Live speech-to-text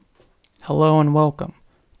Hello and welcome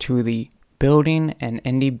to the Building an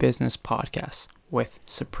Indie Business Podcast with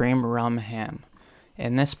Supreme Ramham.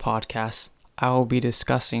 In this podcast, I will be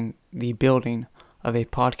discussing the building of a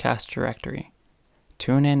podcast directory.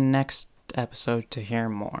 Tune in next episode to hear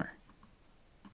more.